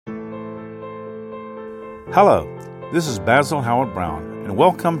Hello, this is Basil Howard Brown, and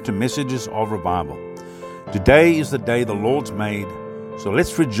welcome to Messages of Revival. Today is the day the Lord's made, so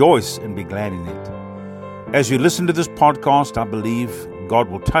let's rejoice and be glad in it. As you listen to this podcast, I believe God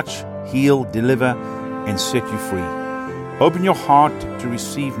will touch, heal, deliver, and set you free. Open your heart to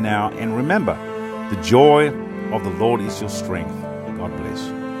receive now, and remember, the joy of the Lord is your strength. God bless.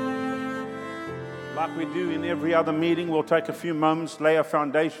 Like we do in every other meeting, we'll take a few moments, lay a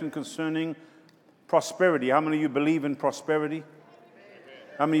foundation concerning prosperity. How many of you believe in prosperity?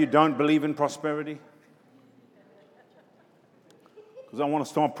 How many of you don't believe in prosperity? Because I want to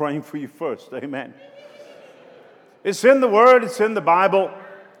start praying for you first. Amen. It's in the Word. It's in the Bible.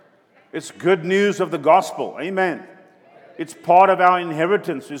 It's good news of the gospel. Amen. It's part of our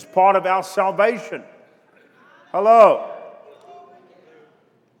inheritance. It's part of our salvation. Hello.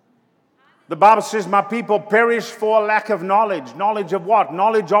 The Bible says, my people perish for lack of knowledge. Knowledge of what?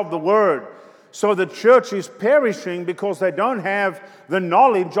 Knowledge of the Word. So the church is perishing because they don't have the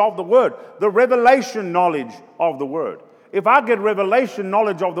knowledge of the Word, the revelation knowledge of the Word. If I get revelation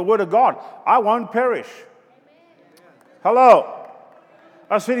knowledge of the Word of God, I won't perish. Hello.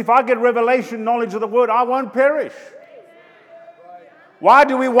 I said, if I get revelation knowledge of the Word, I won't perish. Why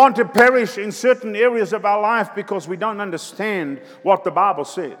do we want to perish in certain areas of our life? Because we don't understand what the Bible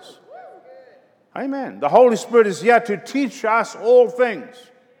says. Amen. The Holy Spirit is here to teach us all things.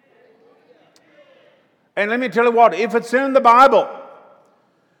 And let me tell you what, if it's in the Bible,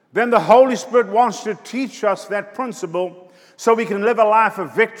 then the Holy Spirit wants to teach us that principle so we can live a life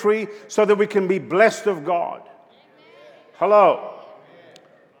of victory, so that we can be blessed of God. Hello.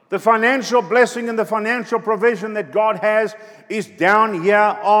 The financial blessing and the financial provision that God has is down here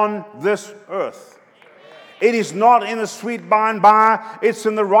on this earth. It is not in the sweet by and by, it's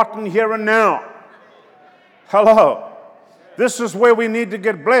in the rotten here and now. Hello. This is where we need to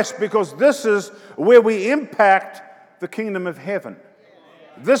get blessed, because this is where we impact the kingdom of heaven.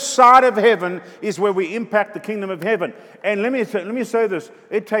 This side of heaven is where we impact the kingdom of heaven. And let me say this.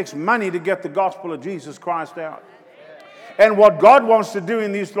 It takes money to get the gospel of Jesus Christ out. And what God wants to do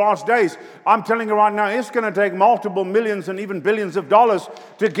in these last days, I'm telling you right now, it's going to take multiple millions and even billions of dollars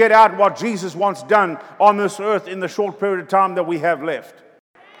to get out what Jesus wants done on this earth in the short period of time that we have left.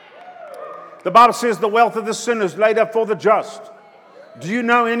 The Bible says the wealth of the sinner is laid up for the just. Do you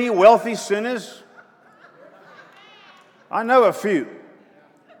know any wealthy sinners? I know a few.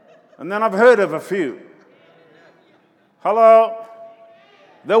 And then I've heard of a few. Hello?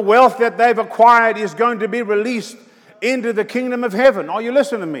 The wealth that they've acquired is going to be released into the kingdom of heaven. Are you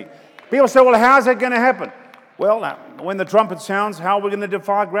listening to me? People say, well, how's that going to happen? Well, when the trumpet sounds, how are we going to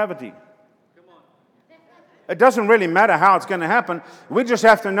defy gravity? It doesn't really matter how it's going to happen. We just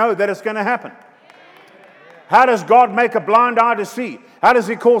have to know that it's going to happen. How does God make a blind eye to see? How does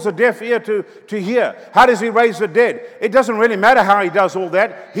He cause a deaf ear to hear? How does He raise the dead? It doesn't really matter how He does all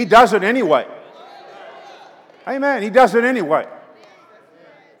that. He does it anyway. Amen. He does it anyway.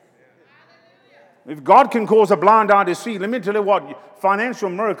 If God can cause a blind eye to see, let me tell you what, financial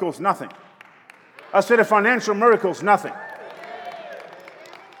miracles, nothing. I said a financial miracle's nothing.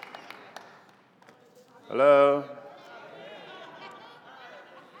 Hello?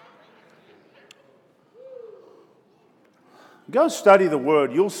 Go study the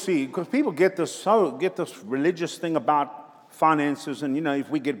Word. You'll see, because people get this religious thing about finances, and if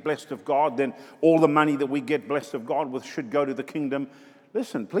we get blessed of God, then all the money that we get blessed of God with should go to the kingdom.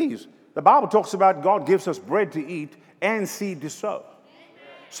 Listen, please. The Bible talks about God gives us bread to eat and seed to sow.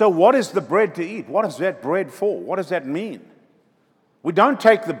 So what is the bread to eat? What is that bread for? What does that mean? We don't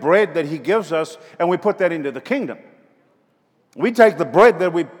take the bread that He gives us and we put that into the kingdom. We take the bread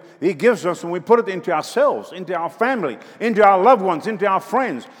that He gives us and we put it into ourselves, into our family, into our loved ones, into our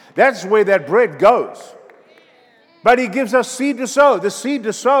friends. That's where that bread goes. But He gives us seed to sow. The seed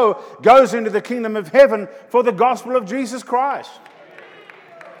to sow goes into the kingdom of heaven for the gospel of Jesus Christ.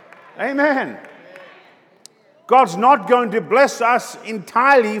 Amen. God's not going to bless us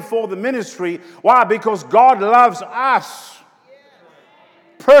entirely for the ministry. Why? Because God loves us.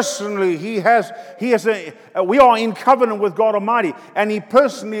 Personally, we are in covenant with God Almighty, and He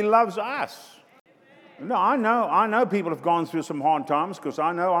personally loves us. No, I know people have gone through some hard times, because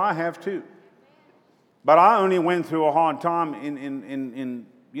I know I have too. But I only went through a hard time in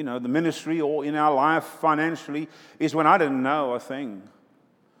the ministry or in our life financially is when I didn't know a thing.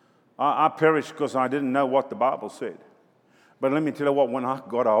 I perished because I didn't know what the Bible said. But let me tell you what, when I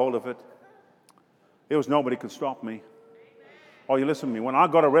got a hold of it, there was nobody could stop me. Oh, you listen to me. When I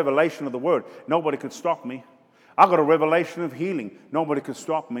got a revelation of the Word, nobody could stop me. I got a revelation of healing. Nobody could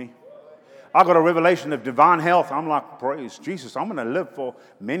stop me. I got a revelation of divine health. I'm like, praise Jesus. I'm going to live for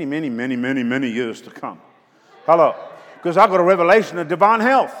many, many, many, many, many years to come. Hello. Because I got a revelation of divine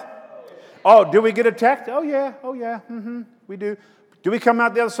health. Oh, do we get attacked? Oh, yeah. We do. Do we come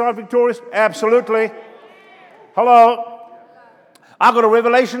out the other side victorious? Absolutely. Hello. I got a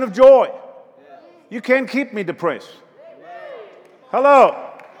revelation of joy. You can't keep me depressed. Hello.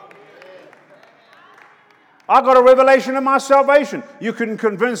 I got a revelation of my salvation. You couldn't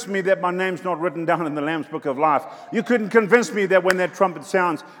convince me that my name's not written down in the Lamb's Book of Life. You couldn't convince me that when that trumpet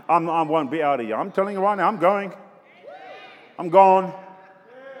sounds, I won't be out of here. I'm telling you right now, I'm going. I'm gone.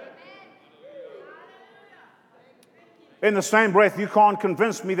 In the same breath, you can't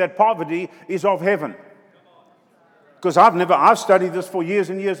convince me that poverty is of heaven. Because I've studied this for years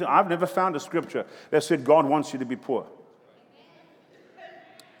and years, and I've never found a scripture that said God wants you to be poor.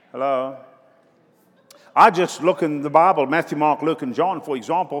 Hello? I just look in the Bible, Matthew, Mark, Luke, and John, for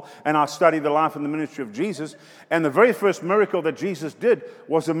example, and I study the life and the ministry of Jesus. And the very first miracle that Jesus did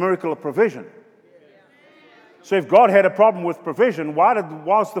was a miracle of provision. So if God had a problem with provision, why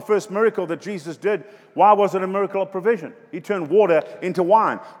was the first miracle that Jesus did, why was it a miracle of provision? He turned water into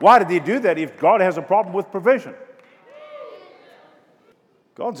wine. Why did he do that if God has a problem with provision?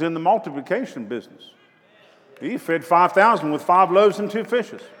 God's in the multiplication business. He fed 5,000 with 5 loaves and 2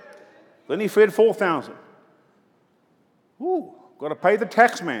 fishes. Then he fed 4,000. Ooh, got to pay the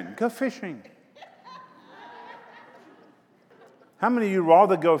tax man. Go fishing. How many of you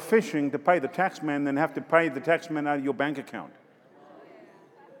rather go fishing to pay the tax man than have to pay the tax man out of your bank account?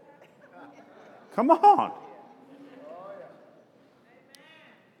 Come on.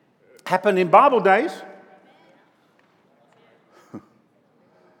 Happened in Bible days.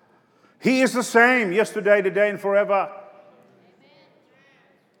 He is the same yesterday, today, and forever.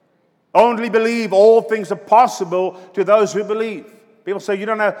 Only believe. All things are possible to those who believe. People say, you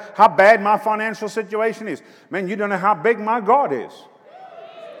don't know how bad my financial situation is. Man, you don't know how big my God is.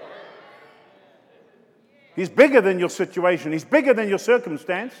 He's bigger than your situation. He's bigger than your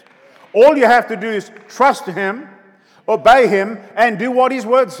circumstance. All you have to do is trust Him, obey Him, and do what His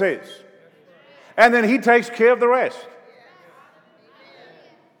Word says. And then He takes care of the rest.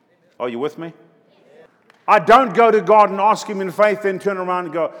 Are you with me? I don't go to God and ask Him in faith, then turn around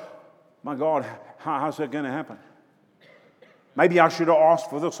and go, my God, how's that going to happen? Maybe I should have asked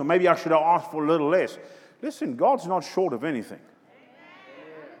for this, or maybe I should have asked for a little less. Listen, God's not short of anything.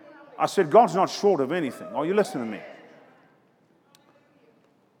 I said, God's not short of anything. Are you listening to me?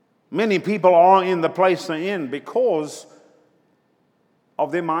 Many people are in the place they're in because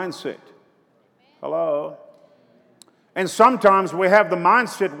of their mindset. Hello? And sometimes we have the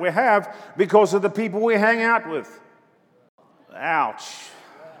mindset we have because of the people we hang out with. Ouch.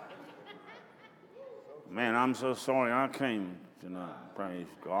 Man, I'm so sorry I came tonight. Praise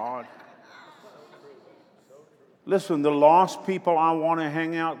God. Listen, the last people I want to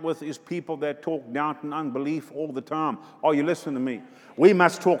hang out with is people that talk doubt and unbelief all the time. Are you listening to me? We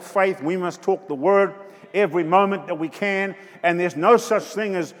must talk faith. We must talk the Word every moment that we can. And there's no such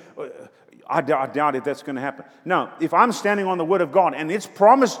thing as, I doubt if that's going to happen. No, if I'm standing on the Word of God and it's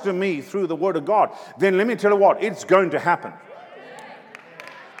promised to me through the Word of God, then let me tell you what, it's going to happen.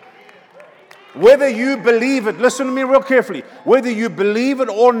 Whether you believe it, listen to me real carefully, whether you believe it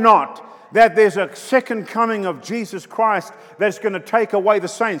or not, that there's a second coming of Jesus Christ that's going to take away the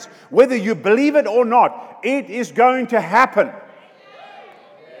saints, whether you believe it or not, it is going to happen.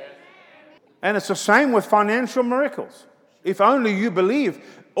 And it's the same with financial miracles. If only you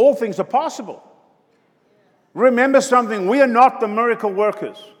believe, all things are possible. Remember something, we are not the miracle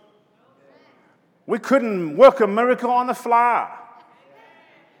workers. We couldn't work a miracle on the fly.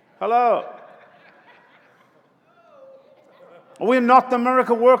 Hello? We're not the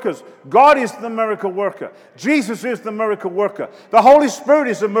miracle workers. God is the miracle worker. Jesus is the miracle worker. The Holy Spirit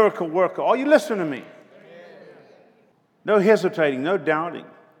is the miracle worker. Are you listening to me? No hesitating, no doubting.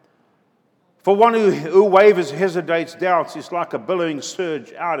 For one who wavers, hesitates, doubts, is like a billowing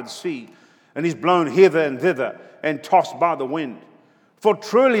surge out at sea, and is blown hither and thither and tossed by the wind. For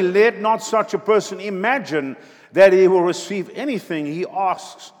truly let not such a person imagine that he will receive anything he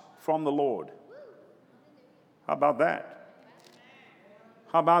asks from the Lord. How about that?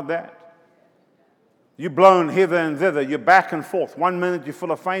 How about that? You're blown hither and thither. You're back and forth. One minute you're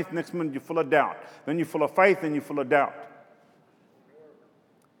full of faith, next minute you're full of doubt. Then you're full of faith, then you're full of doubt.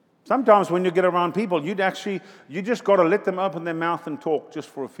 Sometimes when you get around people, you just got to let them open their mouth and talk just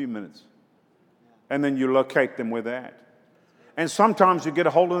for a few minutes. And then you locate them where they're at. And sometimes you get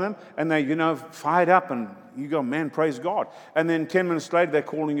a hold of them and they, fired up and you go, man, praise God. And then 10 minutes later, they're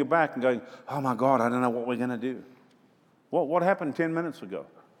calling you back and going, oh my God, I don't know what we're going to do. What happened 10 minutes ago?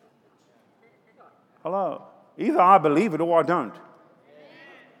 Hello? Either I believe it or I don't.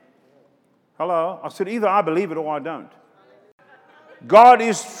 Hello? I said, either I believe it or I don't. God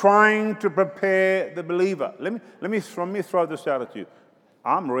is trying to prepare the believer. Let me throw this out at you.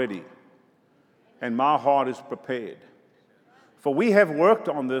 I'm ready, and my heart is prepared. For we have worked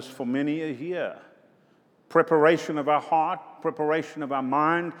on this for many a year. Preparation of our heart, preparation of our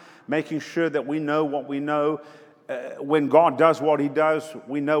mind, making sure that we know what we know. When God does what He does,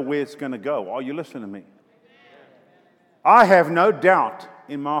 we know where it's going to go. Are you listening to me? I have no doubt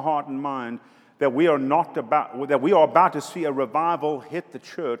in my heart and mind that we are about to see a revival hit the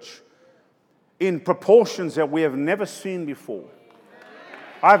church in proportions that we have never seen before.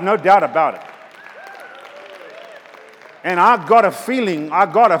 I have no doubt about it. And I got a feeling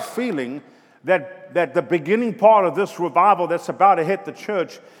that the beginning part of this revival that's about to hit the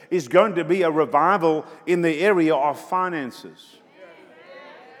church is going to be a revival in the area of finances.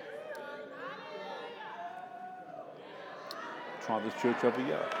 Try this church over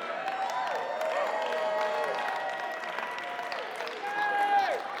here.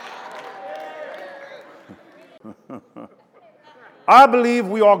 I believe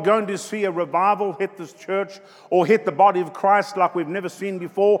we are going to see a revival hit this church or hit the body of Christ like we've never seen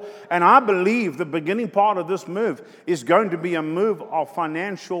before. And I believe the beginning part of this move is going to be a move of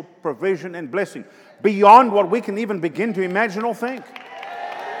financial provision and blessing beyond what we can even begin to imagine or think.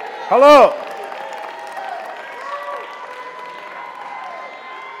 Hello.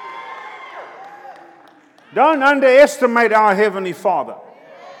 Don't underestimate our Heavenly Father.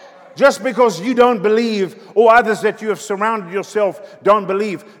 Just because you don't believe, or others that you have surrounded yourself don't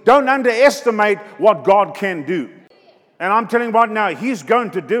believe, don't underestimate what God can do. And I'm telling you right now, He's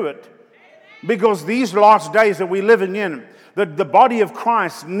going to do it. Because these last days that we're living in, the body of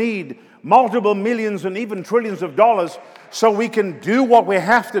Christ need multiple millions and even trillions of dollars so we can do what we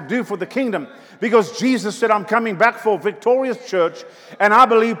have to do for the kingdom. Because Jesus said, I'm coming back for a victorious church. And I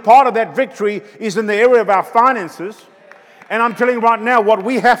believe part of that victory is in the area of our finances. And I'm telling you right now, what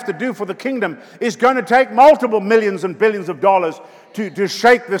we have to do for the kingdom is going to take multiple millions and billions of dollars to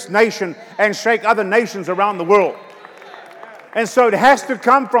shake this nation and shake other nations around the world. And so it has to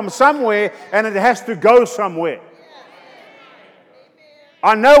come from somewhere, and it has to go somewhere.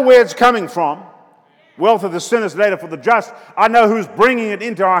 I know where it's coming from. Wealth of the sinner is later for the just. I know who's bringing it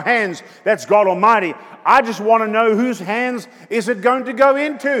into our hands. That's God Almighty. I just want to know whose hands is it going to go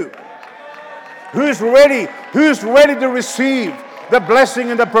into. Who's ready to receive the blessing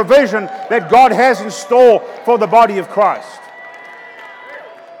and the provision that God has in store for the body of Christ?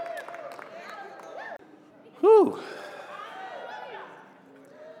 Whew.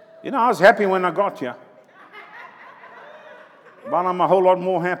 You know, I was happy when I got here. But I'm a whole lot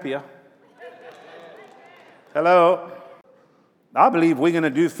more happier. Hello. I believe we're going to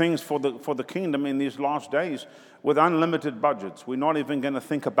do things for the kingdom in these last days with unlimited budgets. We're not even going to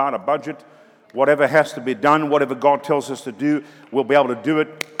think about a budget. Whatever has to be done, whatever God tells us to do, we'll be able to do it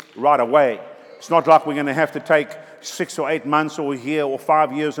right away. It's not like we're going to have to take 6 or 8 months or a year or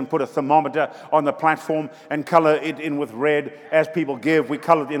 5 years and put a thermometer on the platform and color it in with red. As people give, we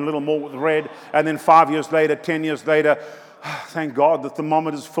color it in a little more with red. And then 5 years later, 10 years later, thank God the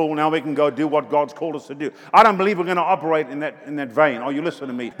thermometer's full. Now we can go do what God's called us to do. I don't believe we're going to operate in that vein. Are you listening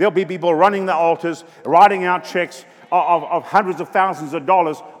to me? There'll be people running the altars, writing out checks of hundreds of thousands of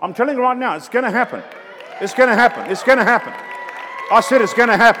dollars. I'm telling you right now, it's going to happen. It's going to happen. It's going to happen. I said it's going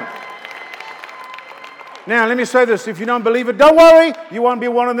to happen. Now, let me say this. If you don't believe it, don't worry. You won't be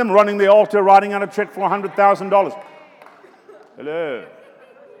one of them running the altar, writing out a check for $100,000. Hello.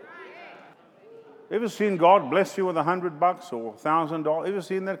 Ever seen God bless you with $100 or $1,000? Ever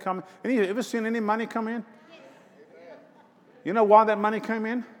seen that come? Ever seen any money come in? You know why that money came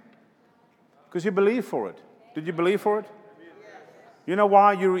in? Because you believe for it. Did you believe for it? You know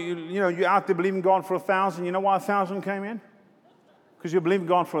why you're out there believing God for 1,000? You know why 1,000 came in? Because you believe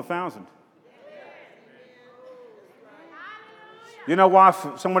God for 1,000. You know why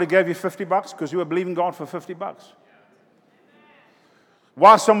somebody gave you $50? Because you were believing God for $50.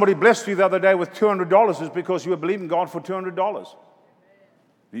 Why somebody blessed you the other day with $200 is because you were believing God for $200.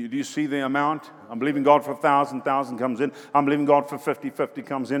 Do you see the amount? I'm believing God for 1,000 comes in. I'm believing God for 50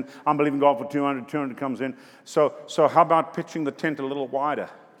 comes in. I'm believing God for 200 comes in. So how about pitching the tent a little wider?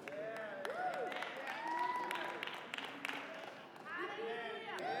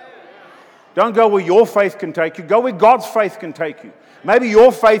 Don't go where your faith can take you. Go where God's faith can take you. Maybe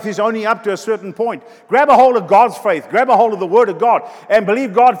your faith is only up to a certain point. Grab a hold of God's faith. Grab a hold of the Word of God and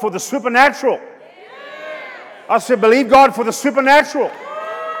believe God for the supernatural. I said, believe God for the supernatural.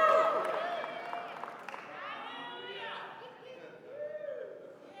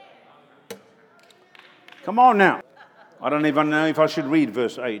 Come on now. I don't even know if I should read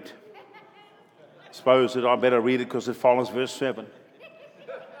verse 8. Suppose that I better read it because it follows verse 7. It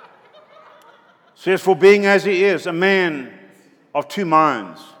says, for being as he is, a man of two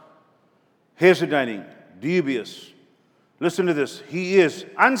minds, hesitating, dubious. Listen to this. He is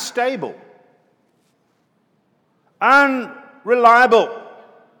unstable, unreliable,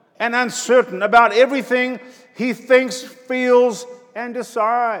 and uncertain about everything he thinks, feels, and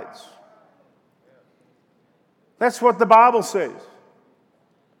decides. That's what the Bible says.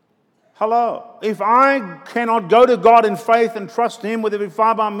 Hello. If I cannot go to God in faith and trust Him with every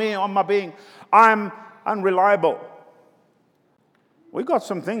fiber of my being, I'm unreliable. We've got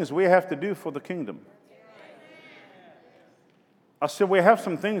some things we have to do for the kingdom. I said we have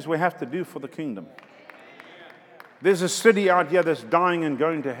some things we have to do for the kingdom. There's a city out here that's dying and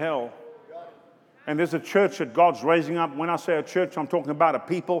going to hell. And there's a church that God's raising up. When I say a church, I'm talking about a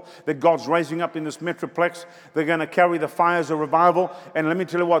people that God's raising up in this metroplex. They're going to carry the fires of revival. And let me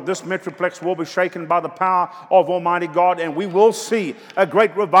tell you what, this metroplex will be shaken by the power of Almighty God. And we will see a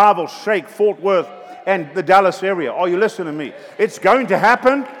great revival shake Fort Worth and the Dallas area. Are you listening to me? It's going to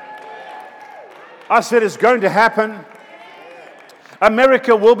happen. I said it's going to happen.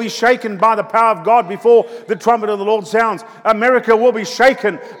 America will be shaken by the power of God before the trumpet of the Lord sounds. America will be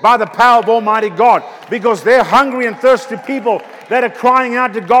shaken by the power of Almighty God because they're hungry and thirsty people that are crying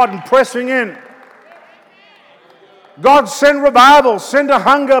out to God and pressing in. God, send revival, send a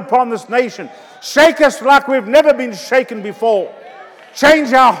hunger upon this nation. Shake us like we've never been shaken before.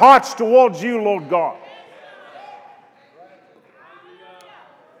 Change our hearts towards you, Lord God.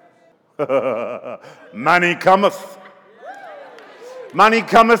 Money cometh. Money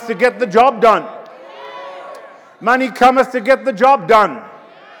cometh to get the job done. Money cometh to get the job done.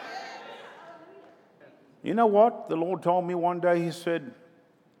 You know what? The Lord told me one day, He said,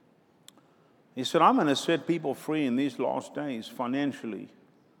 I'm going to set people free in these last days financially.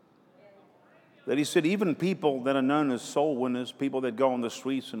 That He said, even people that are known as soul winners, people that go on the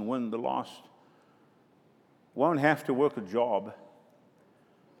streets and win the lost, won't have to work a job.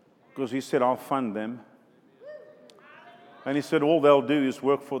 Because He said, I'll fund them. And He said, all they'll do is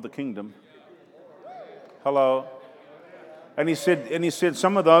work for the kingdom. Hello. And he said,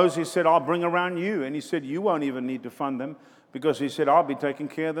 some of those, He said, I'll bring around you. And He said, you won't even need to fund them because He said, I'll be taking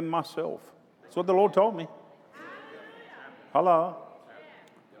care of them myself. That's what the Lord told me. Hello.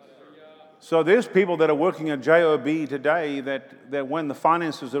 So there's people that are working at JOB today that when the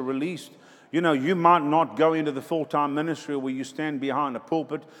finances are released, you know, you might not go into the full-time ministry where you stand behind a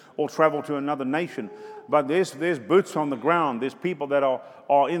pulpit or travel to another nation. But there's boots on the ground. There's people that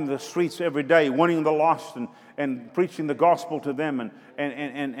are in the streets every day winning the lost and preaching the gospel to them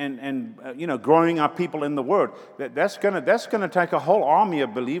and you know, growing our people in the Word. That's gonna take a whole army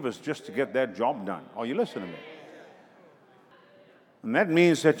of believers just to get that job done. Are you listening to me? And that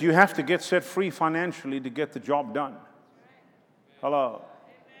means that you have to get set free financially to get the job done. Hello.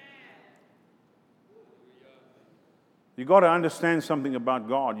 You've got to understand something about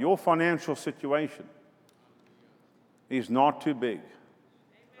God. Your financial situation is not too big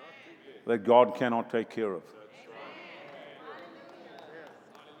that God cannot take care of.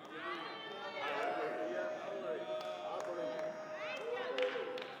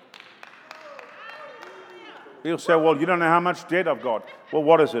 He'll say, well, you don't know how much debt I've got. Well,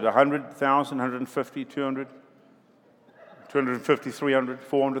 what is it? 100,000, 150, 200, 250, 300,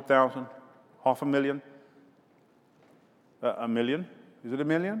 400,000, 500,000? A million? Is it $1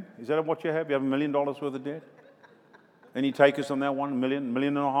 million? Is that what you have? You have $1 million worth of debt? Any takers on that one? $1 million, $1.5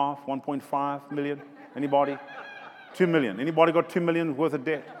 million, 1.5 million? Anybody? 2 million. Anybody got 2 million worth of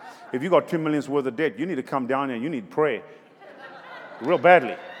debt? If you got 2 million worth of debt, you need to come down here. You need prayer. Real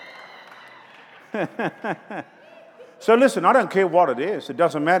badly. So listen, I don't care what it is. It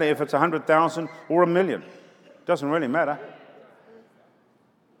doesn't matter if it's 100,000 or $1 million. It doesn't really matter.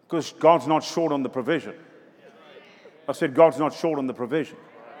 Because God's not short on the provision. I said, God's not short on the provision.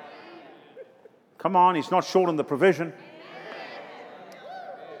 Come on, He's not short on the provision.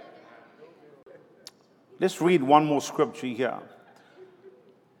 Let's read one more scripture here.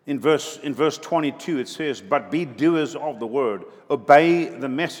 In verse 22, it says, but be doers of the word, obey the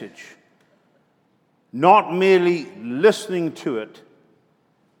message, not merely listening to it,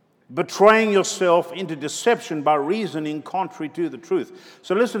 betraying yourself into deception by reasoning contrary to the truth.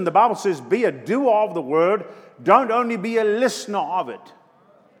 So listen, the Bible says, be a doer of the word, don't only be a listener of it.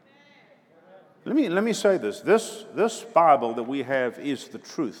 Let me say this. This Bible that we have is the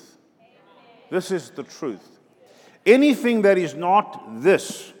truth. This is the truth. Anything that is not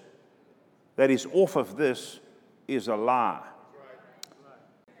this, that is off of this, is a lie.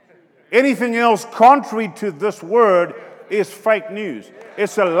 Anything else contrary to this word is fake news.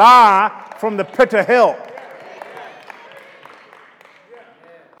 It's a lie from the pit of hell.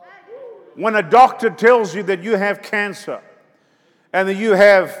 When a doctor tells you that you have cancer and that you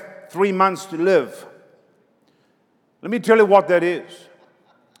have 3 months to live, let me tell you what that is.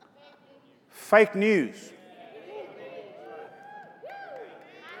 Fake news.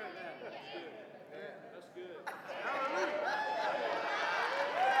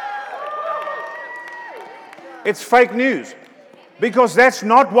 It's fake news. Because that's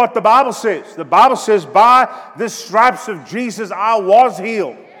not what the Bible says. The Bible says, by the stripes of Jesus, I was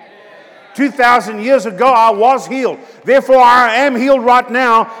healed. 2,000 years ago, I was healed. Therefore, I am healed right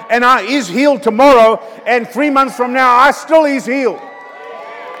now, and I is healed tomorrow, and 3 months from now, I still is healed.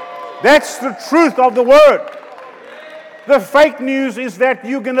 That's the truth of the Word. The fake news is that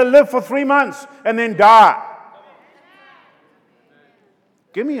you're going to live for 3 months and then die.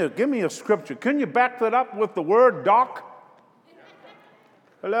 Give me a scripture. Can you back that up with the word doc?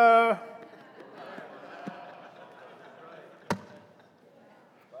 Hello?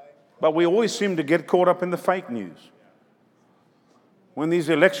 But we always seem to get caught up in the fake news. When these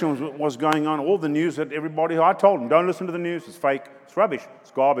elections was going on, all the news that everybody, I told them, don't listen to the news, it's fake, it's rubbish,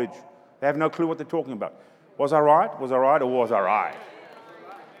 it's garbage. They have no clue what they're talking about. Was I right? Was I right or was I right?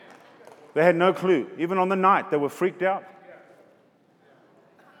 They had no clue. Even on the night, they were freaked out.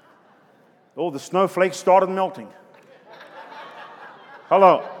 Oh, the snowflakes started melting.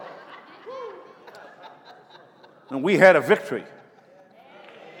 Hello. And we had a victory.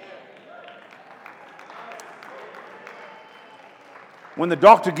 When the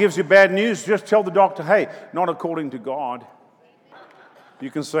doctor gives you bad news, just tell the doctor, hey, not according to God.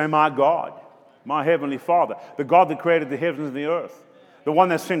 You can say, my God, my heavenly Father, the God that created the heavens and the earth, the one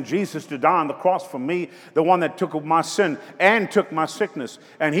that sent Jesus to die on the cross for me, the one that took my sin and took my sickness.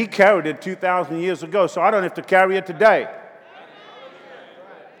 And He carried it 2,000 years ago, so I don't have to carry it today.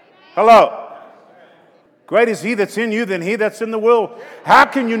 Hello. Great is He that's in you than he that's in the world. How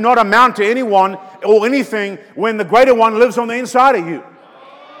can you not amount to anyone or anything when the greater one lives on the inside of you?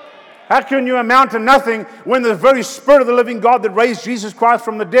 How can you amount to nothing when the very Spirit of the living God that raised Jesus Christ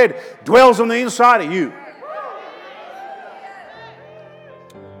from the dead dwells on the inside of you?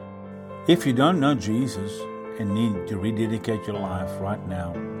 If you don't know Jesus and need to rededicate your life right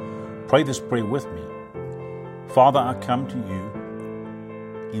now, pray this prayer with me. Father, I come to you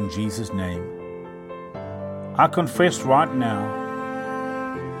in Jesus' name. I confess right now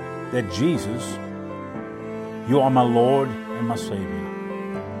that Jesus, you are my Lord and my Savior.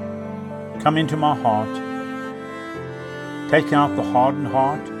 Come into my heart, take out the hardened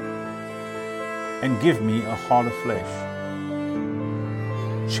heart, and give me a heart of flesh.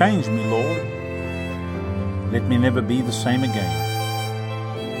 Change me, Lord. Let me never be the same again.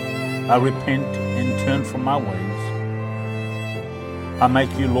 I repent and turn from my ways. I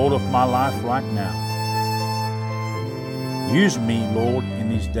make you Lord of my life right now. Use me, Lord, in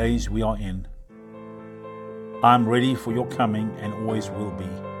these days we are in. I'm ready for your coming and always will be.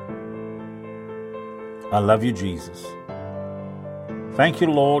 I love you, Jesus. Thank you,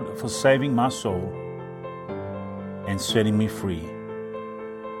 Lord, for saving my soul and setting me free.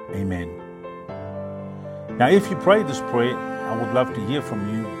 Amen. Now, if you prayed this prayer, I would love to hear from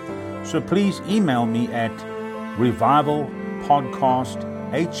you. So please email me at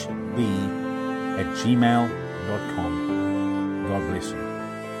revivalpodcasthb@gmail.com. God bless you.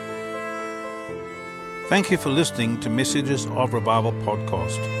 Thank you for listening to Messages of Revival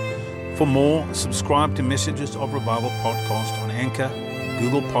podcast. For more, subscribe to Messages of Revival podcast on Anchor,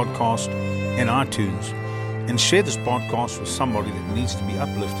 Google Podcast, and iTunes. And share this podcast with somebody that needs to be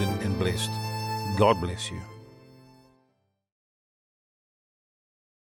uplifted and blessed. God bless you.